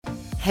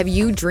Have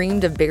you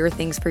dreamed of bigger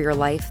things for your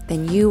life?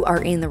 Then you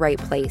are in the right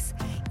place.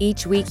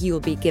 Each week, you will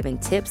be given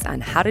tips on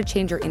how to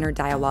change your inner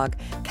dialogue,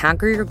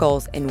 conquer your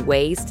goals, and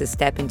ways to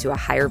step into a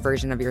higher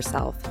version of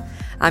yourself.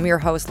 I'm your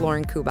host,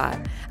 Lauren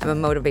Kubat. I'm a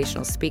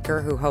motivational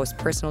speaker who hosts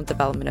personal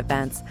development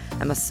events.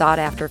 I'm a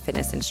sought-after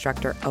fitness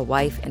instructor, a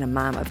wife, and a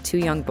mom of 2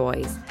 young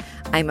boys.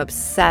 I'm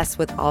obsessed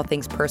with all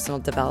things personal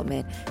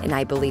development, and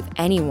I believe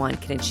anyone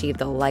can achieve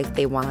the life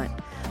they want.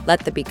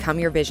 Let the Become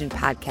Your Vision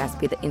podcast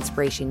be the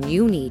inspiration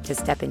you need to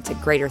step into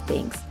greater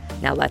things.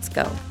 Now let's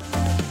go.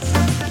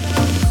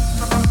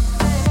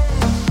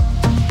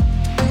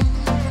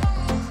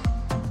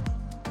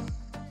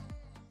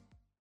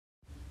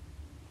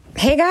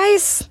 Hey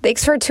guys,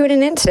 thanks for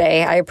tuning in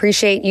today. I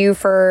appreciate you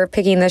for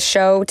picking this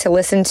show to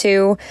listen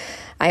to.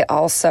 I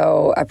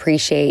also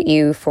appreciate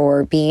you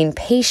for being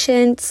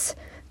patient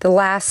the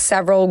last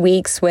several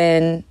weeks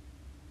when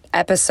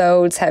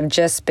episodes have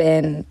just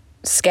been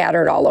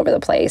scattered all over the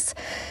place.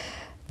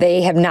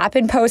 They have not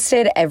been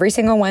posted every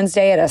single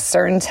Wednesday at a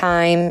certain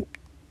time.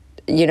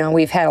 You know,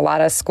 we've had a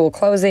lot of school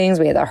closings.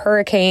 We had a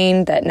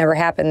hurricane that never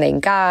happened,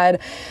 thank God.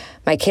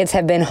 My kids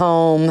have been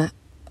home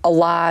a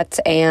lot,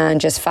 and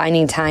just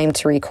finding time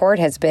to record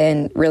has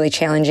been really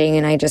challenging,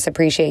 and I just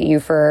appreciate you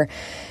for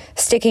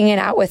sticking it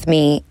out with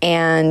me.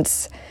 And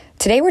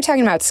today we're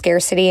talking about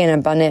scarcity and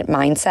abundant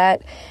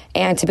mindset.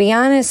 And to be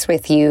honest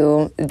with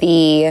you,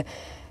 the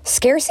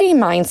scarcity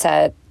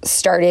mindset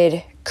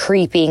started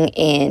creeping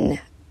in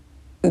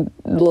the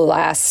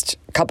last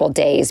couple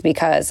days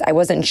because I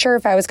wasn't sure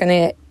if I was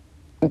going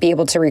to be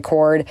able to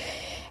record,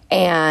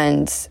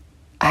 and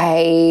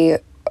I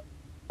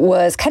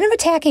was kind of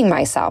attacking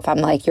myself. I'm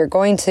like, you're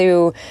going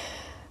to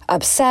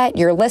upset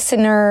your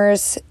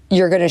listeners.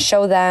 You're going to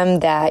show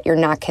them that you're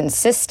not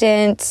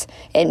consistent.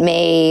 It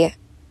may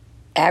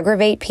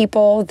aggravate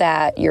people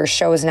that your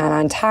show is not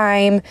on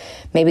time.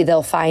 Maybe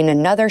they'll find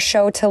another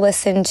show to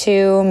listen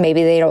to.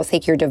 Maybe they don't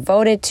think you're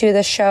devoted to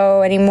the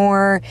show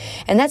anymore.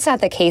 And that's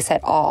not the case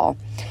at all.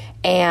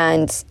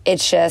 And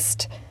it's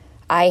just,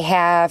 I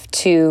have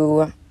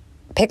to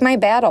pick my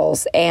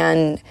battles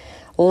and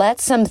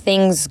let some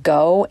things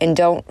go and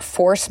don't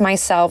force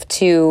myself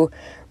to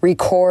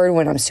record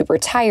when I'm super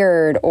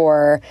tired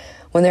or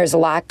when there's a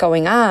lot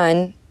going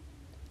on.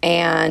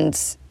 And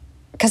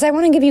because I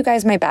want to give you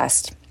guys my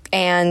best.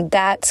 And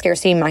that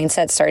scarcity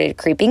mindset started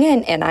creeping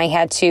in, and I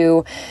had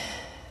to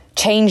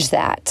change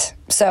that.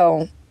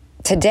 So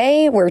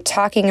today we're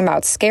talking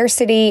about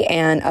scarcity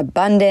and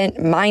abundant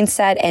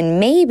mindset,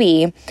 and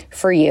maybe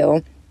for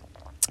you,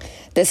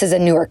 this is a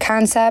newer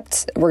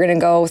concept. We're going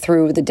to go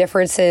through the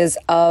differences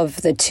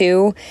of the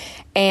two,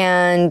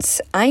 and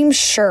I'm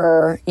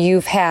sure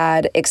you've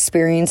had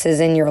experiences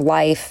in your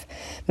life,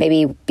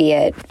 maybe be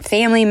it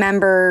family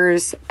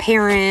members,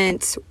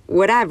 parents,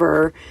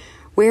 whatever,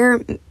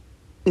 where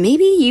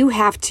maybe you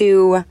have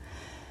to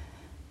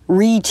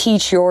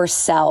reteach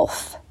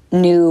yourself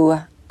new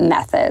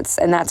methods.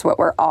 And that's what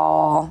we're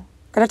all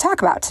going to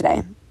talk about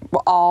today.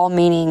 All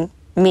meaning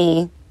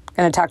me,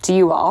 going to talk to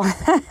you all.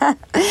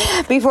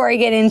 Before I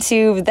get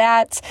into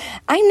that,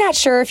 I'm not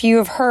sure if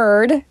you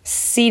have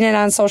seen it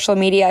on social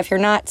media. If you're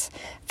not,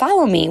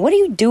 follow me. What are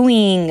you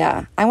doing?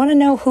 I want to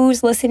know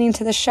who's listening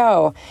to the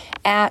show.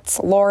 At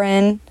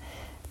Lauren,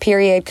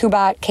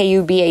 Kubat,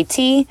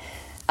 Kubat.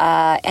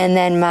 And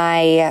then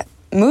my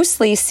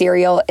Moosely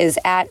cereal is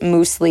at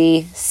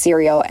Moosely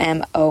cereal,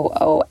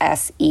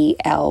 Moosely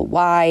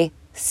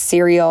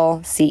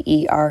cereal,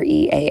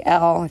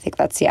 cereal. I think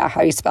that's,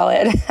 how you spell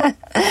it.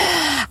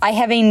 I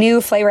have a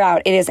new flavor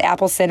out. It is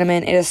apple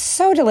cinnamon. It is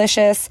so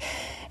delicious.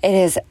 It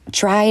is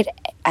dried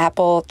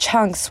apple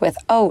chunks with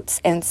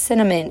oats and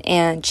cinnamon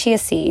and chia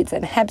seeds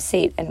and hemp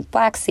seed and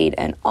flaxseed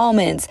and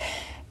almonds.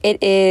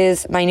 It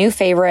is my new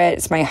favorite.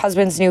 It's my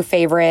husband's new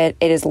favorite.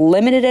 It is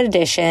limited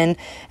edition.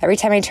 Every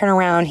time I turn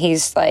around,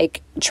 he's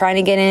like trying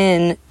to get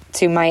in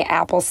to my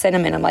apple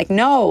cinnamon. I'm like,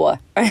 no,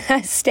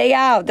 stay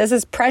out. This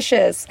is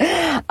precious.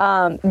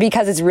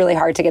 Because it's really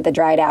hard to get the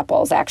dried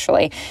apples,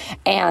 actually.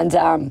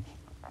 And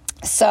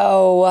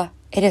so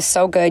it is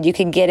so good. You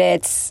can get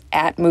it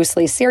at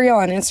Moosely Cereal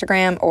on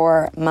Instagram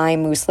or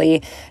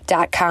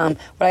mymoosely.com.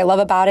 What I love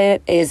about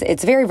it is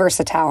it's very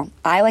versatile.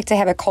 I like to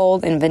have it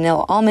cold in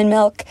vanilla almond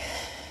milk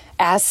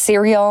as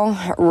cereal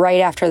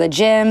right after the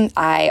gym.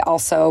 I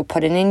also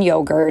put it in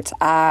yogurt.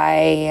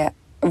 I've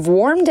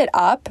warmed it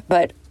up,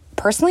 but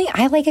personally,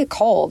 I like it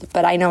cold.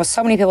 But I know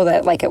so many people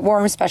that like it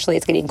warm, especially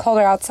it's getting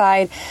colder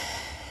outside.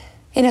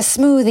 In a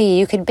smoothie,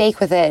 you could bake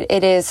with it.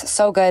 It is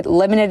so good.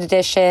 Limited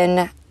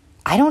edition.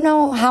 I don't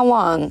know how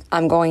long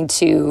I'm going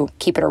to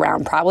keep it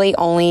around. Probably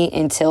only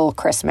until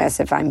Christmas,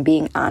 if I'm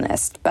being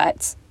honest.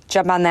 But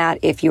jump on that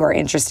if you are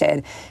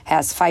interested.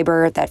 Has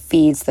fiber that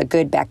feeds the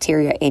good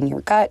bacteria in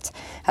your gut.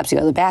 Helps you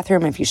go to the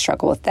bathroom if you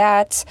struggle with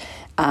that.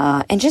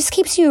 And just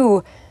keeps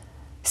you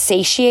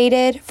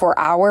satiated for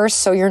hours,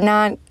 so you're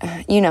not,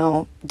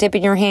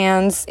 dipping your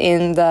hands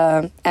in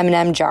the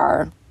M&M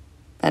jar.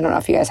 I don't know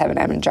if you guys have an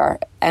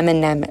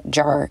M&M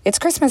jar. It's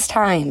Christmas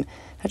time.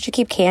 Don't you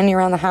keep candy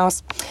around the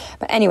house?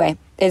 But anyway,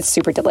 It's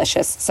super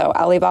delicious. So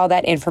I'll leave all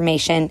that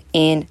information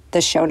in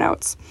the show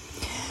notes.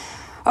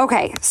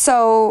 Okay,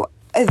 so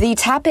the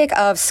topic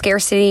of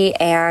scarcity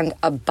and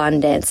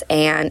abundance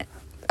and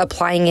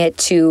applying it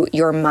to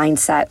your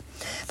mindset.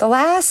 The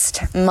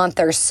last month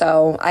or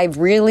so, I've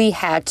really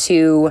had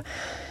to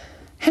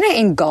kind of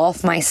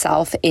engulf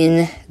myself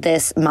in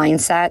this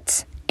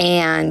mindset,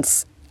 and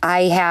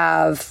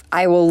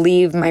I will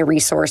leave my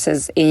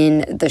resources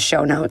in the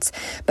show notes,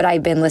 but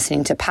I've been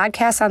listening to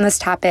podcasts on this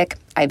topic.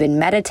 I've been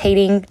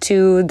meditating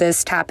to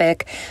this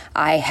topic.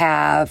 I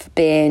have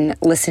been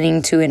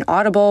listening to an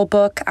Audible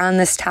book on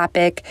this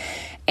topic,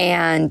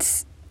 and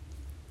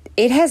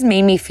it has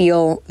made me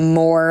feel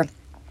more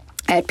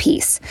at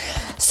peace.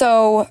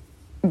 So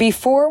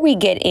before we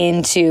get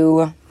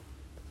into,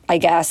 I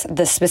guess,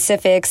 the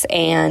specifics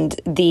and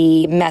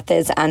the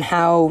methods on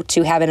how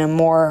to have a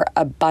more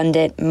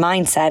abundant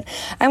mindset,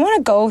 I want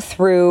to go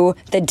through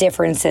the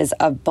differences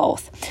of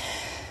both.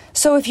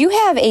 So if you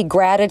have a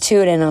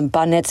gratitude and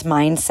abundance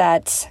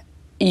mindset,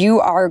 you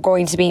are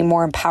going to be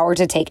more empowered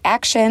to take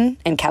action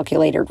and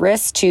calculated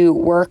risks to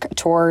work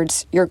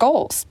towards your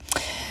goals.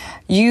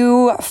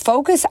 You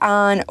focus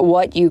on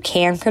what you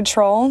can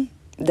control.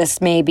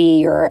 This may be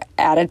your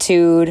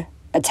attitude,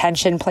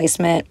 attention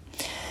placement.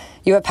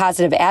 You have a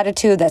positive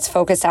attitude that's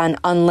focused on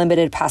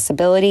unlimited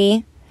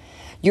possibility.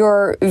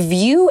 Your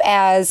view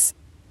as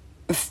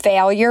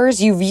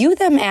failures, you view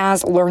them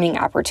as learning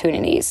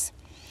opportunities.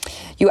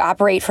 You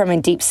operate from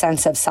a deep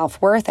sense of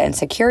self-worth and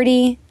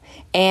security,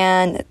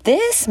 and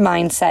this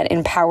mindset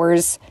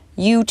empowers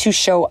you to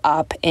show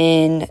up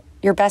in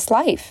your best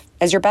life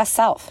as your best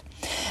self.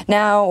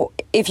 Now,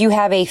 if you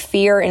have a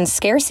fear and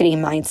scarcity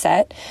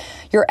mindset,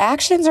 your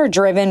actions are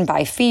driven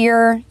by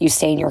fear. You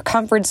stay in your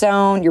comfort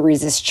zone. You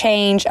resist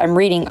change. I'm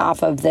reading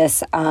off of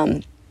this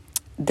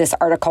this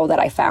article that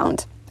I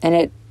found, and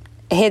it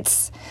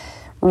hits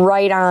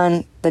right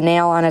on the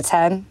nail on its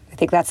head. I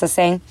think that's the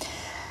saying.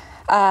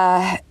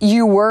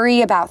 You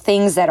worry about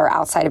things that are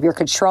outside of your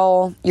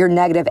control. Your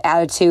negative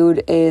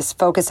attitude is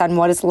focused on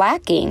what is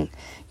lacking.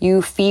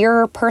 You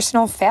fear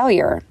personal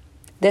failure.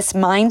 This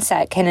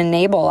mindset can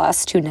enable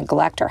us to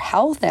neglect our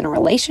health and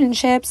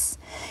relationships.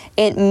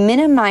 It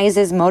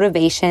minimizes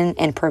motivation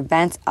and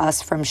prevents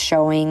us from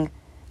showing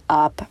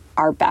up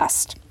our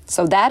best.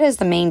 So that is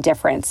the main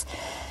difference.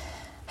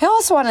 I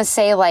also want to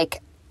say,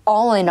 like,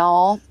 all in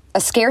all,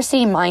 a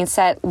scarcity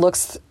mindset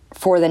looks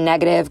for the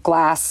negative,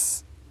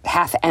 glass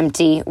half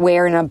empty,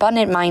 where an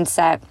abundant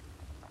mindset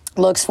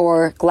looks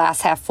for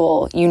glass half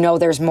full. You know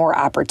there's more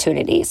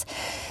opportunities.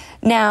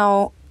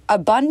 Now,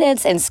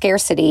 abundance and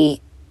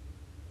scarcity,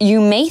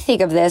 you may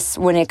think of this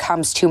when it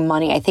comes to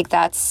money. I think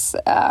that's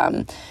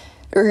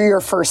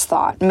your first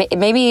thought.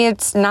 Maybe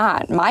it's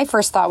not. My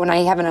first thought when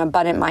I have an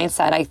abundant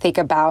mindset, I think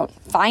about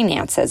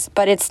finances.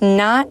 But it's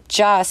not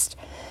just,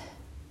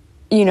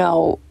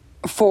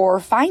 for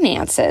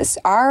finances.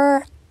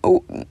 Our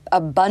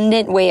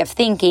abundant way of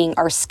thinking,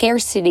 our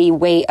scarcity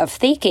way of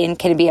thinking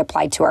can be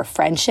applied to our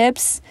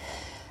friendships,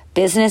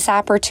 business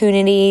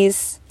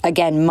opportunities,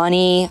 again,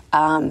 money,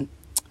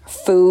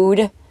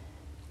 food,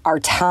 our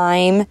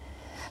time.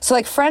 So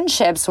like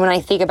friendships, when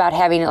I think about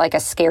having like a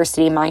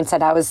scarcity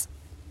mindset,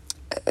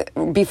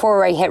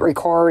 before I hit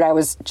record, I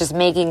was just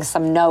making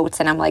some notes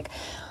and I'm like,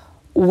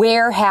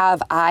 where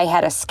have I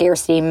had a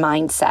scarcity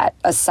mindset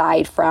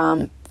aside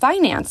from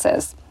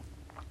finances?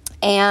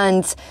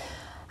 And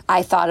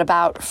I thought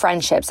about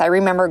friendships. I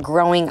remember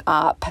growing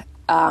up.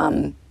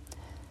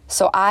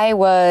 So I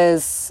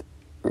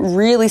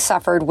really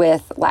suffered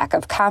with lack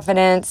of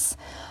confidence.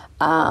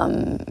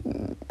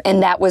 And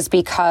that was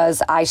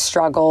because I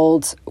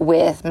struggled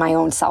with my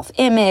own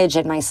self-image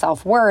and my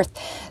self-worth,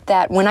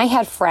 that when I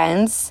had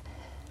friends,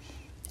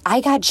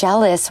 I got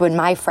jealous when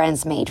my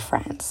friends made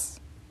friends.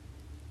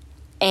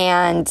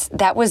 And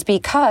that was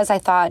because I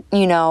thought,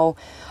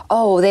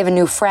 they have a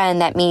new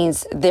friend. That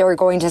means they're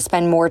going to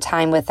spend more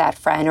time with that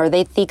friend, or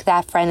they think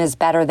that friend is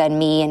better than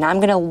me and I'm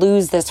going to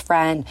lose this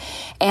friend.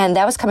 And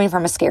that was coming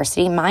from a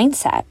scarcity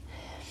mindset.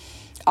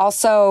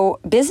 Also,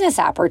 business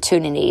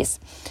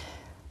opportunities.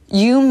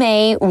 You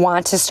may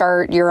want to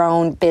start your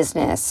own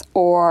business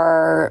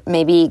or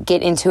maybe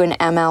get into an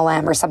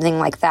MLM or something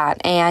like that.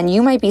 And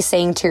you might be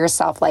saying to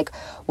yourself like,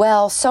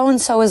 well,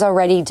 so-and-so is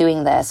already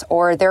doing this,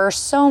 or there are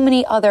so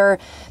many other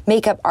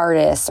makeup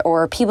artists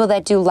or people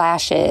that do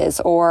lashes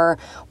or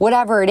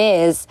whatever it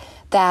is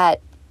that,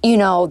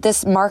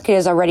 this market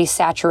is already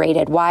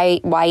saturated.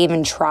 Why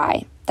even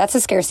try? That's a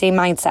scarcity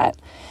mindset.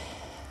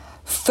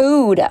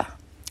 Food.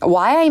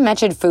 Why I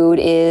mentioned food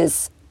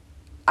is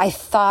I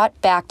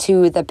thought back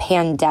to the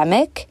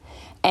pandemic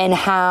and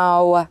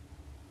how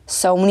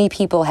so many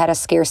people had a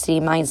scarcity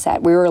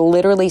mindset. We were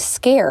literally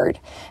scared.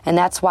 And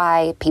that's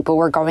why people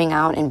were going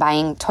out and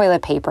buying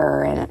toilet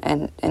paper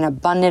and an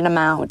abundant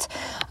amount,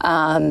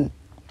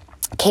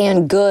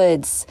 canned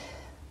goods.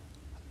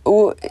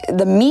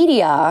 The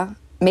media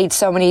made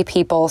so many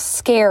people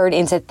scared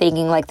into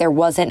thinking like there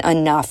wasn't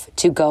enough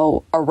to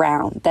go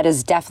around. That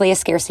is definitely a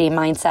scarcity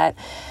mindset.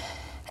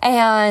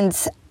 And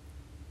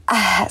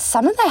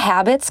some of the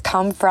habits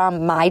come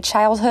from my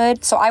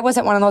childhood. So I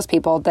wasn't one of those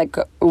people that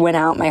went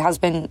out. My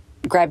husband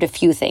grabbed a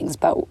few things,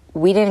 but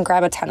we didn't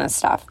grab a ton of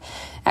stuff.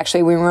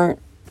 Actually, we weren't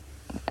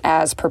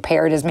as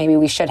prepared as maybe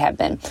we should have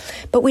been.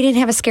 But we didn't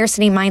have a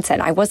scarcity mindset.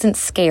 I wasn't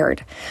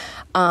scared.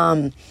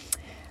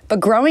 But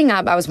growing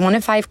up, I was one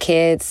of 5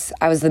 kids.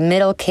 I was the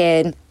middle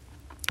kid.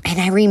 And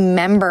I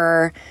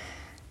remember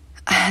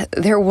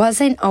there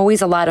wasn't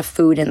always a lot of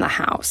food in the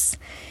house.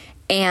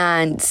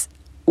 And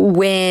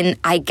when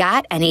I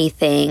got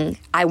anything,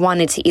 I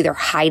wanted to either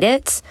hide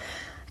it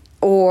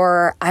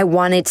or I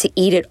wanted to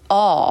eat it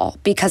all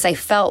because I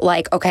felt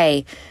like,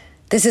 okay,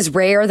 this is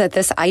rare that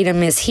this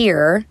item is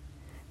here.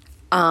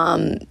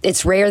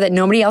 It's rare that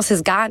nobody else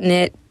has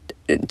gotten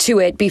to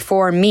it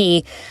before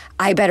me.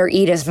 I better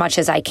eat as much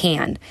as I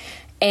can.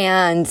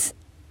 And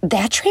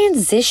that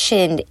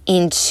transitioned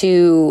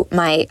into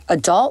my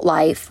adult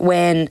life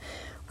when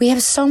we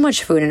have so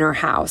much food in our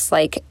house.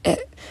 Like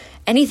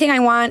anything I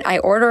want, I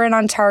order it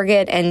on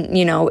Target and,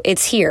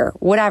 it's here,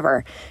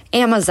 whatever,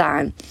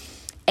 Amazon.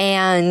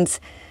 But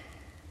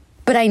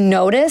I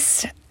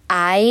noticed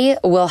I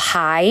will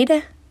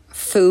hide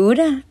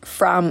food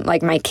from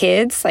like my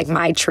kids, like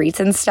my treats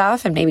and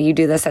stuff. And maybe you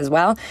do this as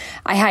well.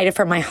 I hide it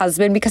from my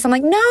husband because I'm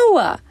like,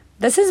 no,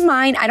 this is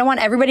mine. I don't want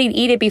everybody to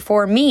eat it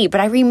before me. But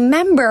I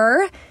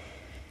remember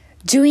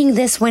doing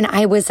this when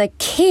I was a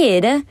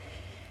kid.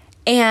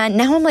 And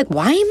now I'm like,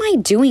 why am I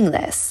doing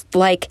this?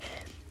 Like,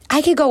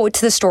 I could go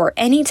to the store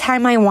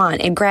anytime I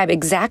want and grab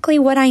exactly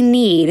what I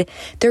need.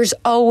 There's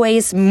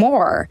always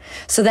more.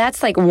 So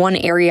that's like one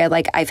area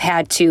like I've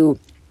had to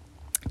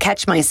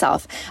catch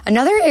myself.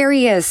 Another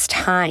area is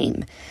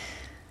time.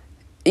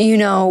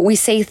 We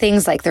say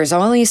things like there's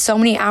only so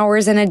many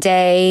hours in a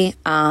day.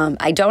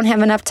 I don't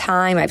have enough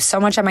time. I have so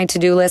much on my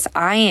to-do list.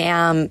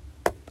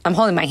 I'm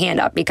holding my hand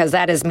up because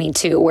that is me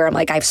too, where I'm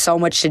like, I have so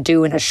much to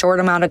do in a short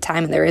amount of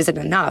time and there isn't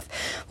enough.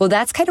 Well,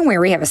 that's kind of where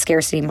we have a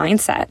scarcity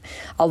mindset.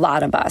 A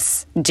lot of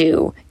us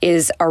do,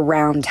 is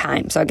around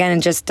time. So again,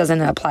 it just doesn't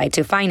apply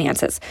to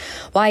finances.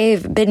 Why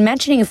I've been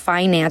mentioning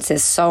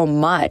finances so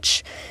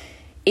much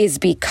is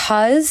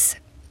because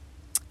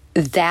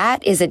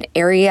that is an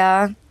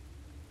area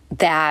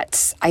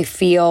that I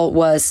feel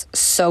was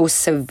so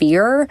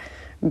severe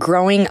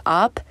growing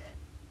up.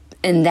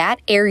 And that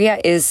area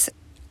is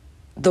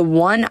the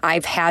one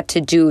I've had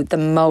to do the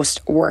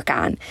most work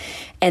on.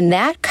 And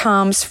that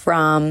comes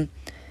from,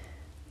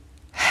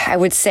 I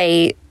would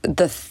say,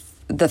 the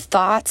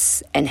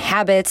thoughts and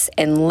habits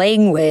and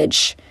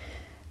language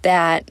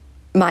that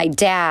my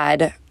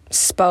dad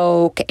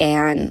spoke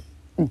and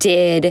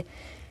did.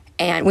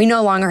 And we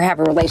no longer have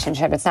a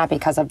relationship. It's not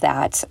because of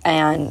that.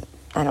 And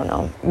I don't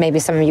know, maybe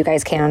some of you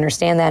guys can't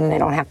understand that and I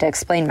don't have to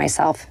explain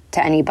myself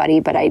to anybody,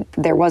 but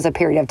there was a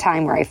period of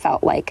time where I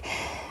felt like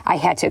I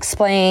had to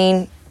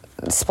explain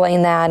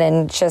that,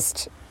 and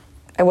just,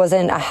 it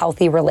wasn't a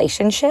healthy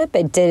relationship.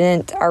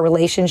 Our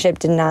relationship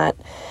did not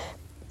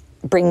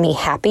bring me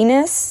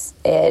happiness.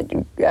 It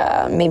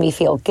made me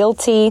feel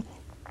guilty,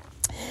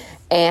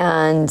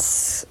 and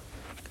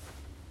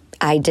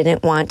I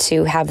didn't want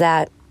to have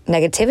that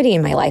negativity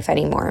in my life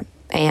anymore.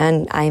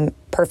 And I'm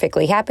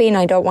perfectly happy, and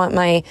I don't want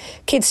my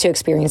kids to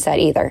experience that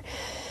either.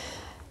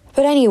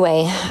 But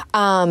anyway,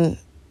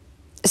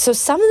 so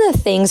some of the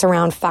things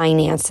around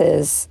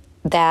finances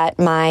that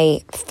my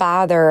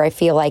father, I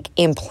feel like,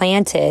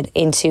 implanted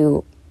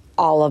into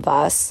all of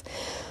us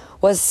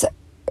was,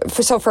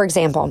 for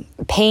example,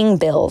 paying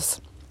bills.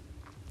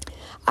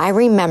 I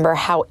remember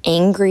how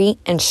angry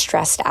and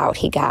stressed out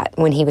he got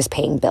when he was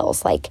paying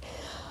bills, like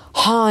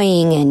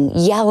hawing and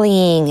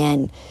yelling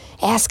and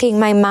asking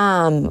my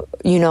mom,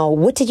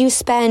 what did you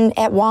spend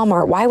at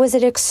Walmart? Why was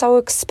it so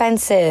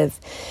expensive?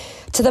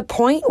 To the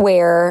point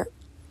where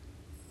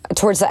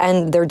towards the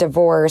end, they're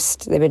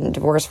divorced. They've been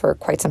divorced for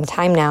quite some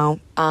time now,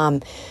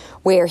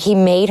 where he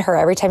made her,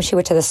 every time she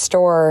went to the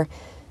store,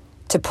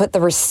 to put the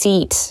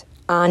receipt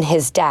on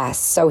his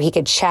desk so he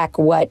could check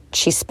what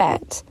she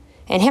spent.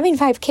 And having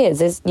 5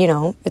 kids is,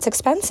 it's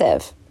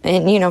expensive.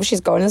 And, she's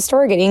going to the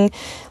store getting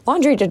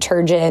laundry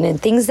detergent and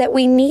things that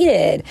we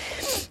needed.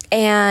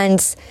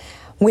 And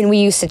when we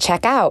used to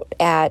check out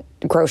at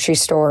grocery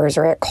stores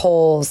or at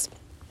Kohl's,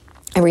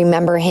 I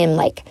remember him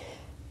like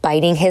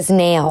biting his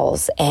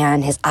nails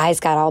and his eyes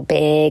got all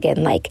big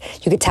and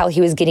like you could tell he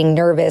was getting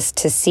nervous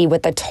to see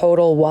what the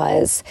total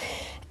was.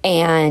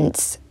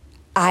 And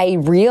I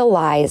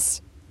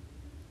realized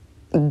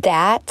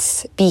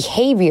that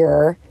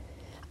behavior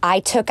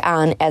I took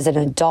on as an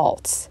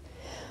adult,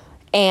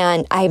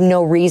 and I have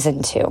no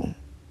reason to.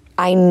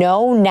 I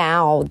know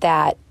now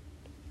that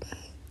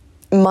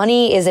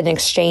money is an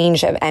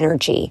exchange of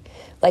energy.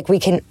 Like, we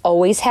can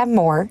always have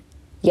more.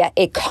 Yeah,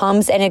 it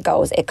comes and it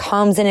goes. It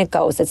comes and it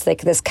goes. It's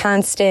like this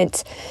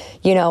constant,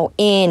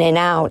 in and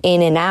out,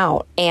 in and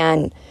out.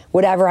 And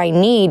whatever I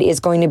need is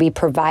going to be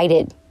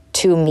provided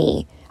to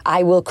me.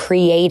 I will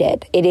create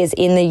it. It is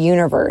in the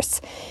universe.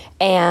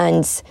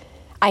 And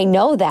I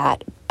know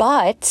that.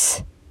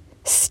 But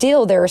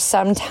still, there are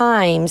some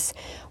times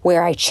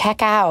where I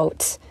check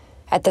out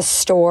at the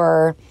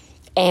store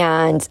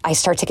And I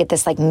start to get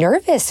this like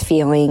nervous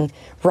feeling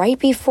right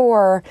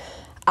before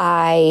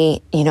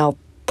I,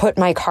 put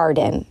my card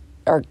in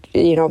or,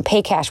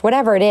 pay cash,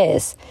 whatever it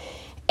is.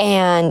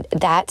 And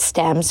that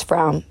stems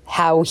from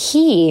how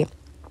he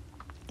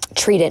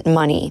treated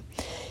money.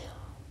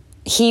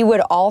 He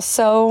would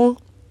also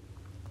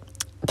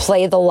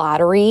play the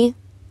lottery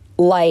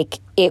like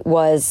it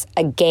was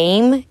a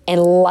game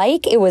and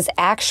like it was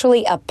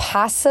actually a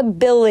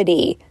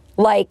possibility,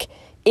 like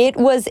it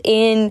was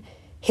in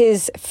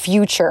his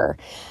future.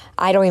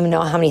 I don't even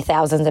know how many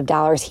thousands of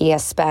dollars he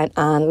has spent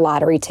on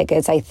lottery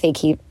tickets. I think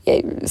he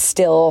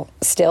still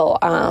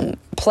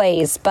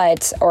plays,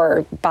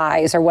 or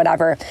buys or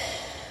whatever.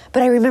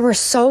 But I remember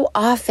so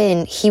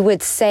often he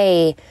would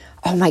say,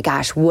 oh my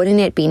gosh, wouldn't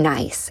it be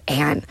nice?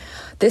 And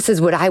this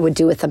is what I would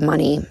do with the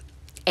money.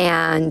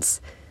 And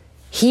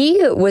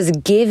he was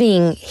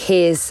giving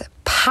his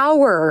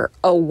power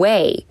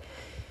away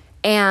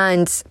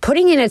and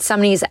putting it in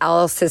somebody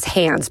else's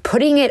hands,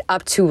 putting it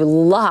up to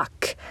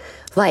luck.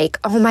 Like,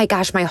 oh my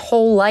gosh, my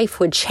whole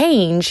life would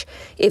change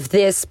if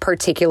this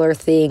particular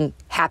thing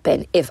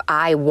happened, if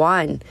I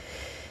won.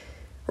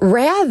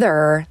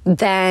 Rather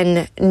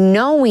than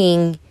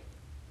knowing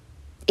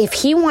if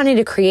he wanted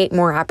to create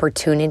more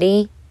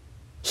opportunity,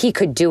 he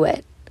could do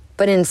it.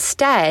 But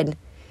instead,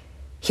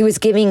 he was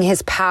giving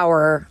his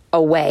power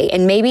away.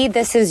 And maybe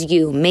this is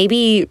you,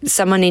 maybe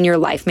someone in your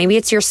life, maybe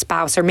it's your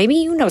spouse, or maybe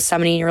you know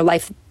somebody in your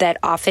life that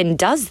often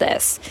does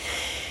this.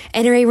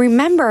 And I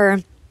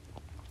remember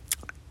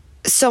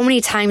so many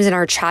times in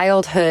our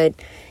childhood,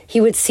 he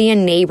would see a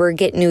neighbor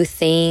get new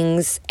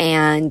things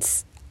and,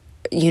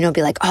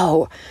 be like,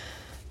 oh,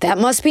 that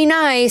must be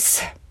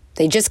nice.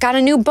 They just got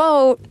a new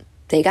boat.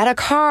 They got a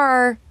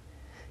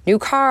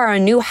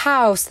new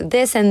house,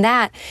 this and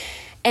that.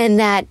 And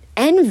that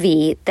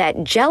envy,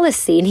 that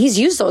jealousy, and he's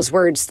used those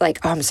words like,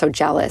 oh, I'm so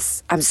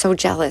jealous. I'm so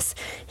jealous.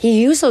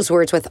 He used those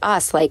words with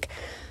us like,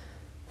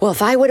 well,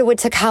 if I would have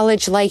went to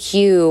college like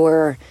you,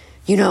 or,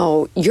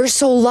 you're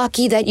so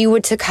lucky that you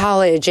went to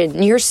college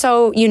and you're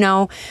so,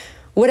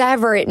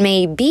 whatever it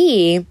may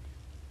be,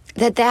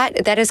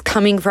 that is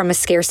coming from a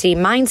scarcity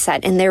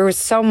mindset. And there was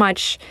so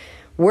much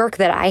work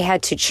that I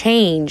had to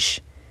change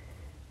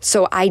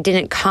so I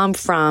didn't come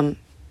from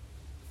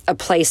a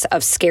place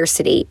of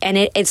scarcity. And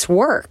it's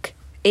work.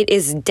 It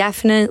is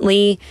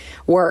definitely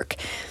work.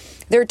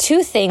 There are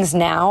two things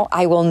now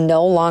I will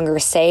no longer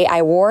say.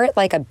 I wore it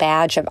like a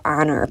badge of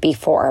honor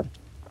before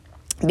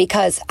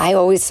because I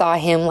always saw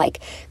him like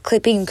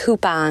clipping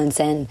coupons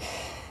and,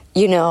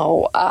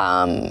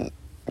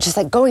 just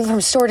like going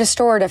from store to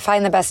store to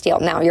find the best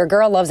deal. Now, your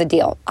girl loves a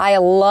deal. I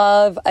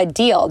love a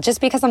deal just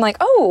because I'm like,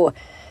 oh,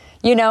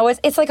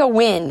 it's like a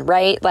win,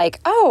 right? Like,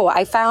 oh,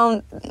 I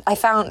found,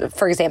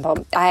 for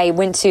example, I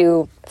went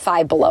to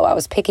Five Below. I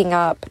was picking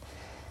up,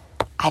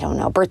 I don't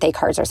know, birthday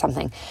cards or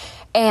something.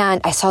 And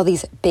I saw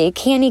these big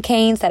candy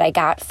canes that I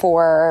got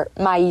for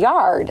my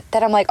yard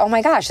that I'm like, oh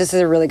my gosh, this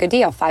is a really good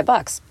deal,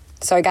 $5.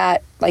 So I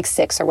got like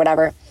 6 or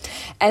whatever.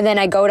 And then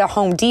I go to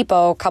Home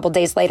Depot a couple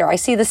days later. I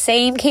see the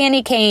same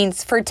candy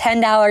canes for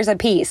 $10 a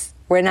piece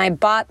when I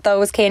bought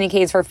those candy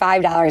canes for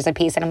 $5 a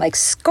piece. And I'm like,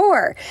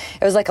 score.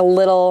 It was like a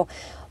little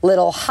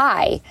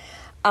high.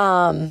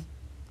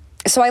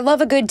 So I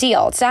love a good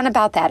deal. It's not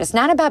about that. It's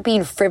not about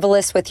being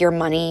frivolous with your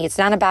money. It's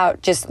not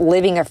about just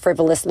living a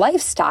frivolous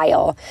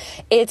lifestyle.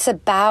 It's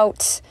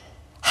about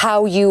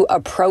how you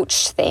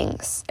approach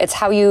things. It's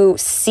how you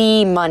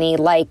see money.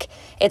 Like,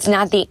 it's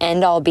not the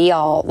end all be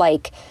all.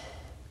 Like,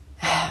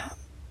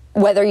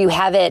 whether you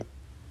have it,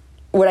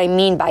 what I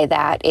mean by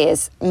that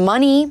is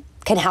money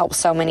can help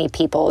so many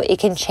people. It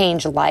can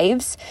change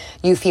lives.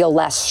 You feel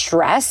less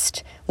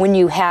stressed when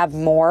you have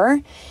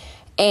more.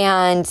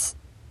 And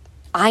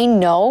I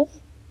know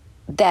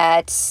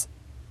that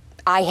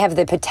I have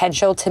the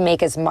potential to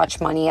make as much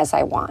money as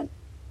I want.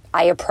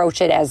 I approach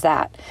it as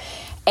that.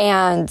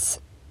 And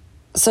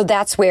so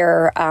that's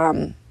where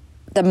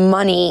the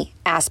money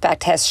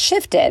aspect has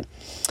shifted.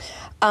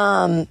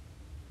 I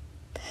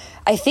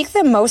think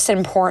the most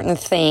important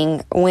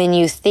thing when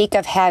you think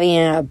of having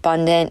an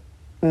abundant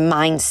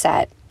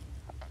mindset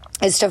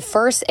is to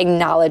first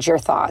acknowledge your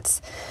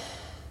thoughts.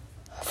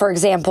 For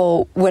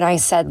example, when I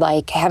said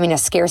like having a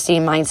scarcity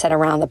mindset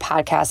around the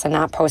podcast and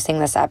not posting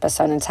this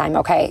episode in time,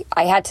 okay,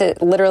 I had to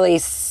literally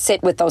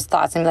sit with those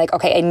thoughts and be like,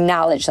 okay,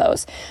 acknowledge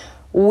those.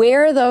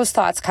 Where are those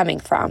thoughts coming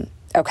from?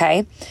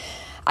 Okay.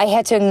 I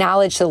had to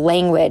acknowledge the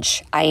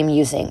language I am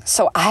using.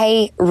 So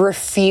I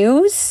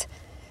refuse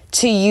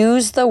to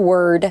use the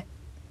word,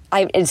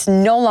 it's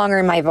no longer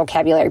in my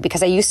vocabulary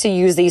because I used to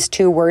use these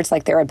two words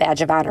like they're a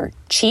badge of honor,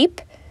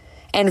 cheap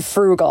and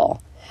frugal.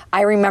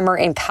 I remember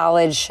in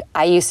college,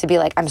 I used to be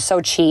like, I'm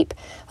so cheap,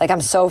 like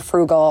I'm so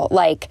frugal,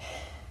 like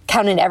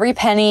counted every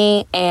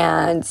penny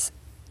and,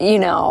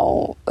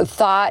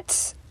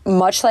 thought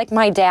much like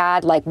my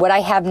dad, like what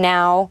I have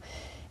now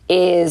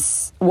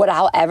is what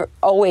I'll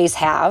always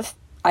have.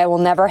 I will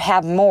never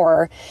have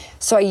more.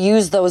 So I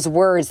use those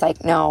words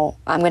like, no,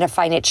 I'm going to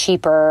find it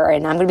cheaper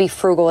and I'm going to be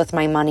frugal with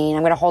my money and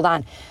I'm going to hold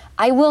on.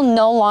 I will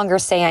no longer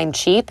say I'm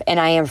cheap and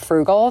I am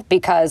frugal,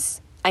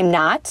 because I'm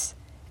not.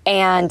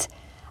 And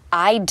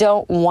I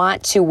don't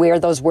want to wear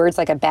those words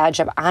like a badge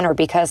of honor,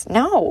 because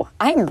no,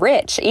 I'm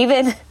rich.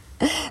 Even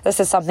this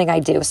is something I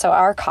do. So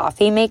our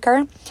coffee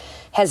maker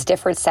has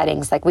different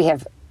settings. Like we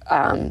have,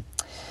 I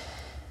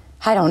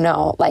don't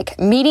know, like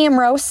medium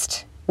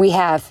roast, we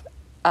have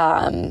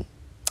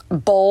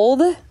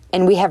bold,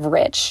 and we have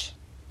rich.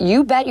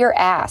 You bet your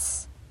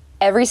ass,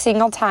 every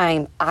single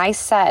time I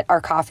set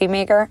our coffee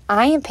maker,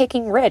 I am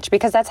picking rich,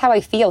 because that's how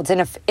I feel.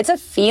 It's a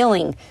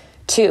feeling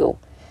too.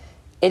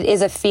 It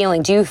is a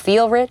feeling. Do you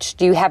feel rich?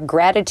 Do you have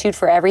gratitude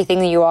for everything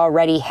that you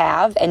already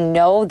have, and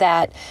know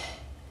that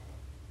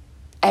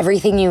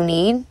everything you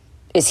need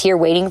is here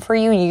waiting for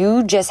you?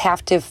 You just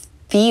have to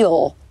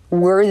feel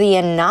worthy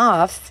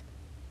enough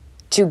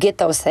to get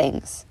those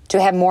things, to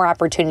have more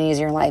opportunities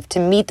in your life, to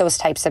meet those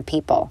types of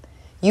people.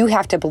 You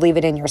have to believe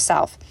it in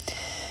yourself.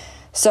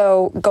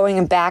 So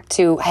going back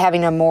to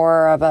having a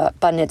more of an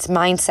abundance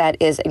mindset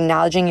is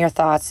acknowledging your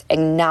thoughts,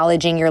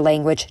 acknowledging your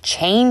language,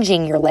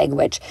 changing your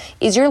language.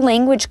 Is your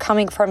language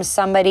coming from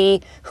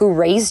somebody who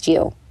raised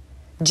you?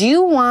 Do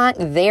you want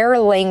their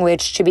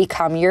language to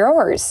become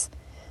yours?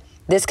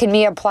 This can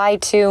be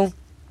applied to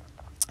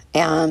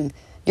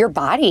your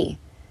body.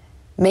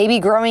 Maybe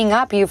growing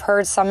up, you've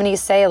heard somebody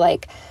say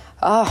like,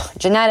 oh,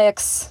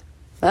 genetics,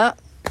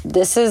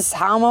 this is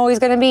how I'm always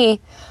going to be.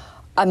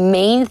 A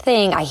main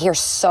thing I hear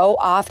so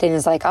often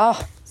is like,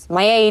 oh, it's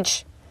my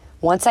age.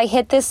 Once I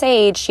hit this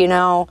age,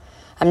 I'm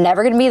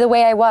never going to be the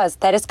way I was.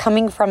 That is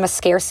coming from a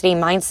scarcity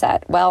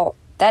mindset. Well,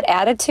 that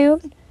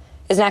attitude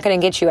is not going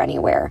to get you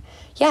anywhere.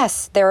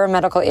 Yes, there are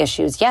medical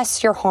issues.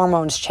 Yes, your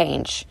hormones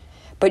change,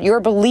 but your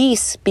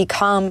beliefs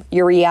become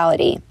your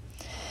reality.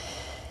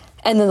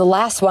 And then the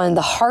last one,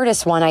 the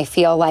hardest one, I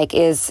feel like,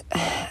 is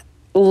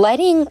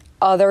letting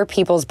other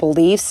people's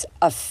beliefs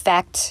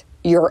affect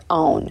your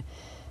own.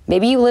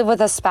 Maybe you live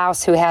with a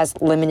spouse who has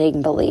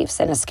limiting beliefs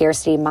and a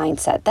scarcity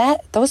mindset.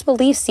 Those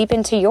beliefs seep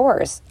into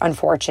yours,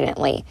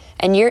 unfortunately.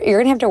 And you're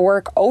going to have to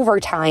work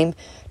overtime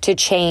to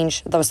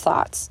change those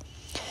thoughts.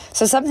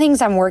 So some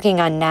things I'm working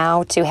on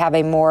now to have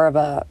a more of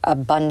a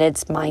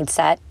abundance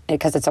mindset,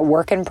 because it's a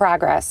work in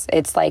progress.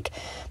 It's like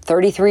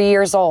 33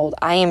 years old.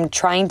 I am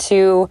trying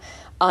to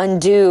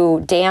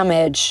undo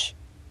damage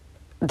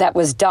that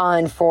was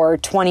done for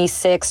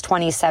 26,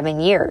 27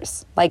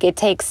 years. Like it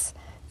takes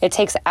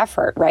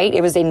effort, right?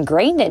 It was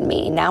ingrained in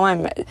me. Now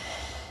I'm,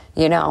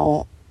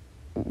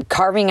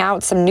 carving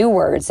out some new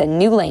words and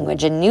new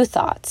language and new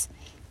thoughts.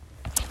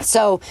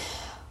 So,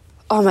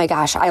 oh my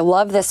gosh, I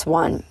love this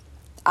one.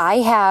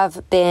 I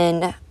have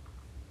been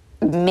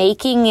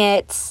making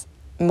it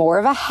more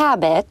of a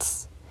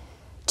habit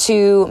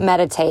to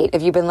meditate.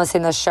 If you've been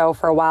listening to the show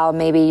for a while,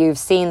 maybe you've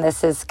seen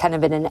this is kind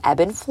of in an ebb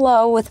and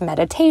flow with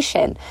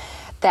meditation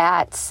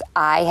that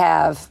I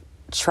have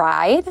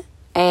tried.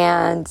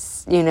 And,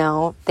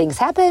 things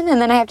happen,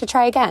 and then I have to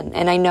try again.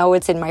 And I know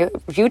it's in my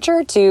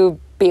future to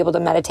be able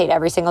to meditate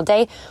every single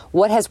day.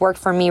 What has worked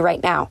for me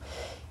right now?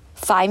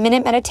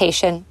 5-minute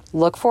meditation.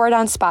 Look for it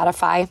on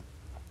Spotify.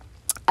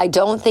 I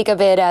don't think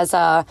of it as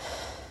I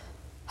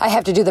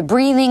have to do the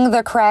breathing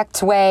the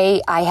correct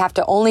way. I have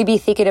to only be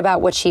thinking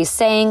about what she's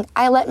saying.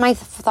 I let my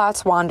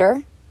thoughts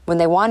wander. When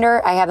they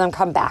wander, I have them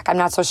come back. I'm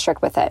not so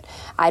strict with it.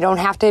 I don't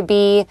have to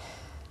be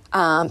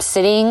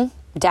sitting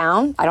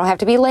down. I don't have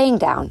to be laying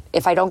down.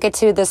 If I don't get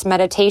to this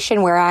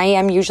meditation where I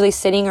am usually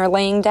sitting or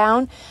laying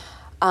down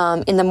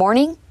in the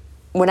morning,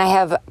 when I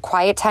have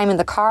quiet time in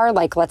the car,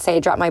 like let's say I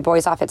drop my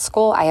boys off at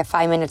school, I have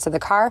 5 minutes in the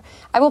car,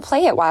 I will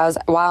play it while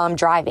I'm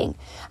driving.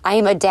 I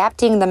am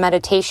adapting the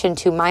meditation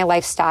to my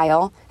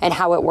lifestyle and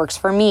how it works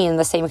for me, and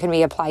the same can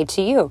be applied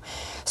to you.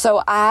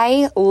 So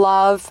I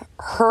love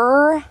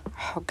her,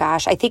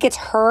 I think it's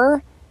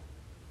her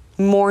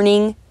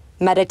morning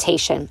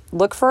meditation.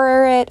 Look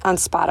for it on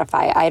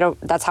Spotify.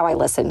 That's how I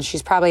listen.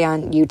 She's probably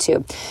on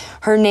YouTube.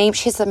 Her name,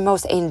 she's the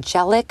most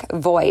angelic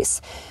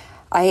voice.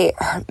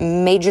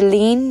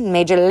 Majorlene,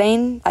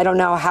 I don't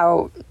know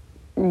how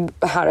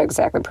to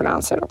exactly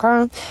pronounce it,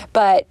 okay?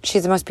 But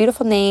she's the most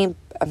beautiful name,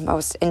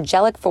 most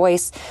angelic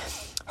voice.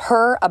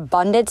 Her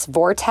Abundance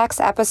Vortex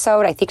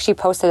episode, I think she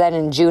posted that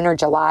in June or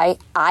July.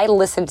 I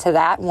listened to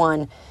that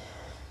one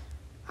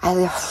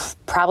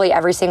probably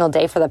every single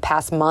day for the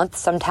past month,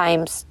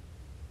 sometimes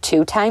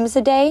 2 times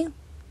a day.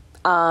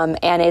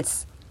 And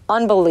it's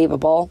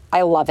unbelievable.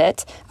 I love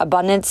it.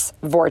 Abundance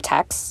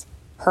Vortex,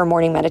 her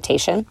morning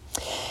meditation.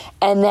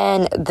 And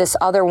then this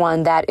other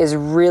one that is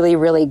really,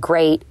 really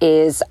great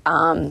is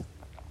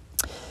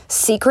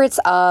Secrets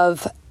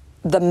of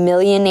the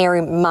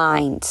Millionaire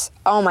Mind.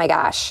 Oh my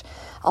gosh.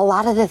 A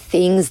lot of the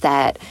things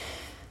that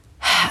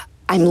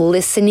I'm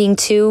listening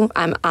to,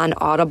 I'm on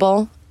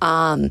Audible,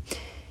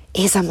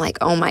 is I'm like,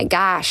 oh my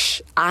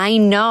gosh, I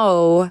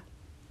know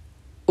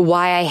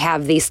why I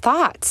have these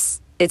thoughts.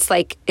 It's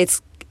like,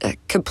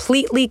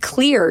 completely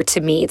clear to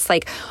me. It's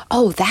like,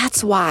 oh,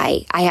 that's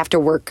why I have to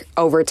work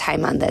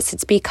overtime on this.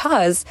 It's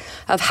because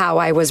of how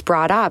I was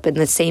brought up, and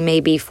the same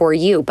may be for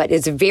you, but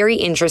it's very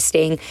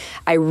interesting.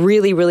 I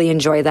really, really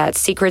enjoy that.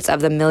 Secrets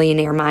of the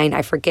Millionaire Mind.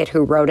 I forget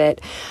who wrote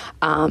it,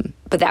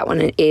 but that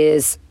one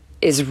is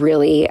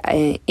really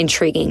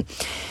intriguing.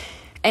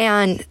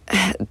 And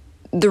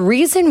the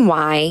reason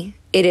why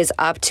it is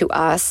up to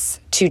us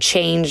to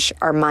change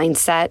our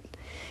mindset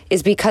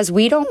is because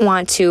we don't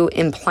want to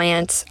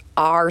implant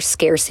our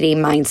scarcity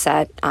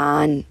mindset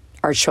on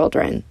our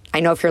children. I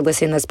know if you're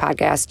listening to this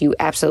podcast, you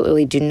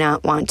absolutely do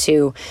not want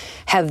to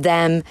have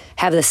them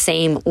have the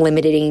same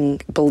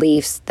limiting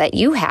beliefs that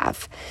you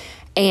have.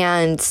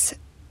 And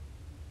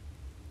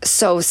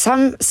so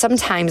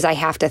sometimes I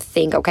have to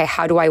think, okay,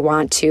 how do I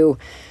want to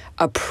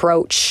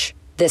approach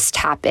this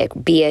topic,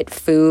 be it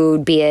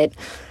food, be it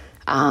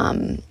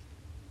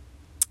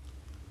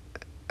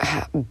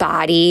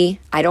body.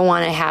 I don't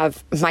want to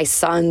have my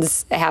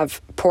sons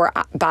have poor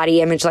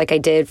body image like I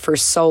did for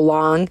so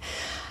long.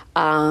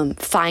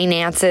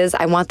 Finances.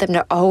 I want them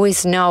to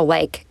always know,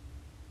 like,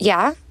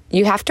 yeah,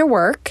 you have to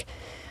work,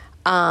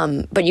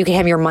 but you can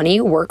have your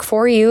money work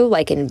for you,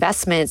 like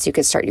investments. You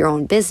can start your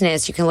own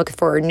business. You can look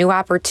for new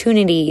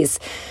opportunities.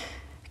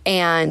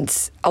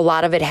 And a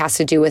lot of it has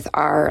to do with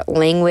our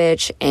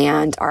language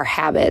and our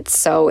habits.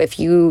 So if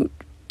you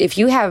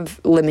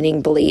have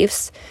limiting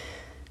beliefs,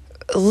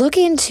 look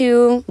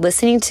into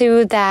listening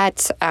to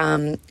that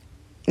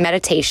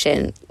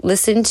meditation.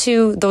 Listen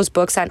to those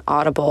books on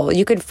Audible.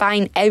 You could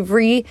find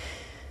every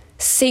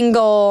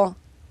single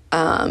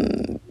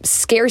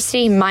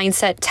scarcity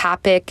mindset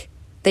topic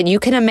that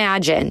you can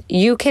imagine.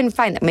 You can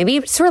find that. Maybe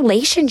it's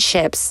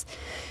relationships,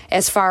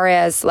 as far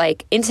as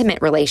like intimate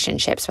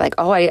relationships. Like,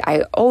 oh,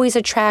 I always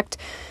attract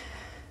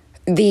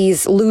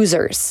these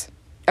losers.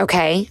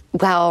 Okay,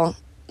 well,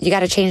 you got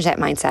to change that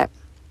mindset.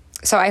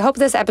 So I hope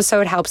this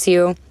episode helps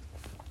you.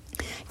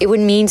 It would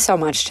mean so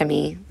much to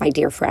me, my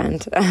dear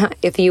friend,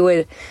 if you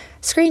would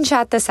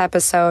screenshot this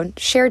episode,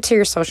 share it to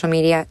your social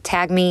media,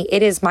 tag me.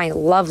 It is my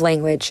love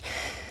language.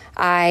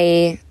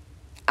 I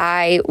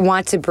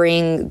want to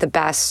bring the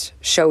best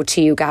show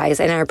to you guys,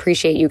 and I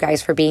appreciate you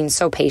guys for being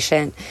so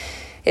patient.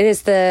 It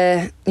is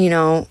the,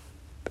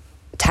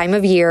 time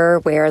of year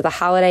where the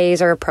holidays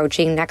are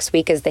approaching. Next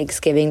week is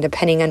Thanksgiving,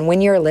 depending on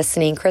when you're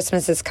listening.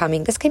 Christmas is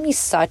coming. This can be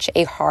such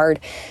a hard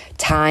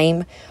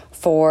time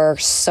for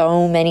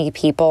so many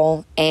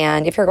people.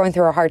 And if you're going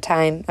through a hard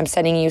time, I'm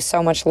sending you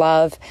so much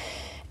love.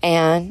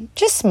 And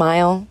just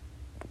smile.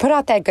 Put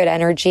out that good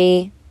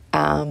energy.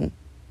 And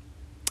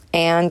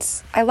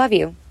I love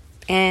you.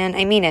 And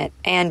I mean it.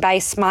 And by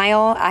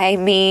smile, I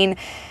mean,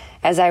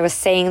 as I was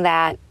saying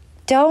that,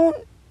 don't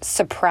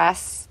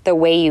suppress the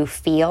way you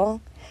feel.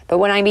 But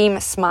when I mean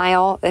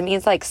smile, that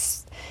means like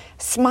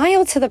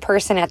smile to the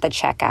person at the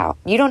checkout.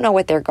 You don't know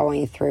what they're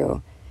going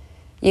through.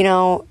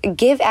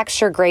 Give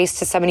extra grace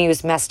to somebody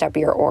who's messed up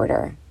your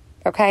order,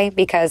 okay?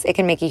 Because it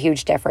can make a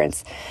huge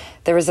difference.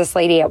 There was this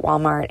lady at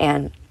Walmart,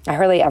 and I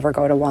hardly ever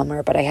go to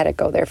Walmart, but I had to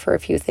go there for a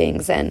few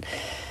things, and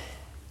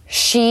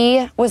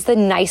she was the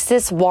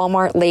nicest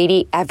Walmart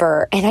lady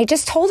ever. And I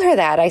just told her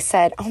that. I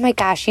said, oh my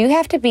gosh, you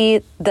have to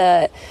be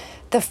the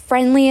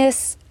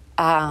friendliest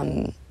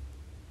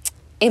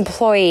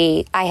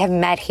employee I have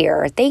met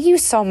here. Thank you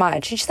so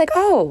much. And she's like,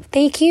 oh,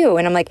 thank you.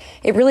 And I'm like,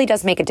 it really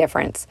does make a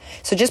difference.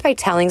 So just by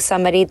telling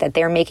somebody that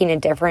they're making a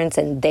difference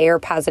and their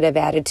positive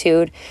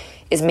attitude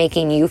is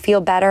making you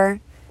feel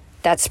better,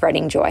 that's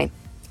spreading joy.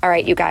 All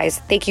right, you guys,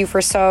 thank you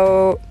for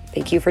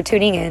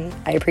tuning in.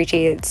 I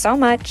appreciate it so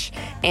much.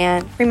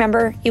 And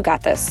remember, you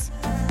got this.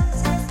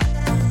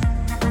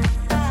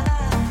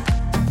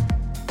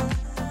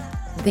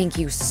 Thank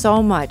you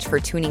so much for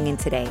tuning in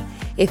today.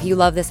 If you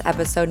love this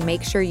episode,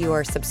 make sure you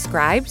are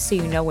subscribed so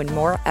you know when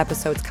more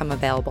episodes come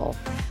available.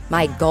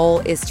 My goal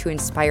is to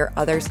inspire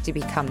others to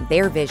become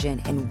their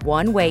vision, and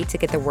one way to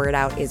get the word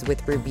out is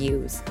with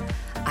reviews.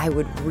 I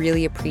would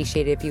really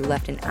appreciate it if you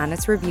left an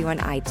honest review on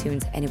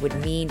iTunes, and it would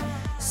mean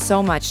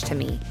so much to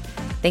me.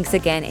 Thanks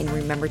again, and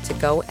remember to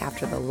go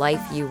after the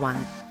life you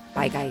want.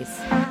 Bye,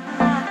 guys.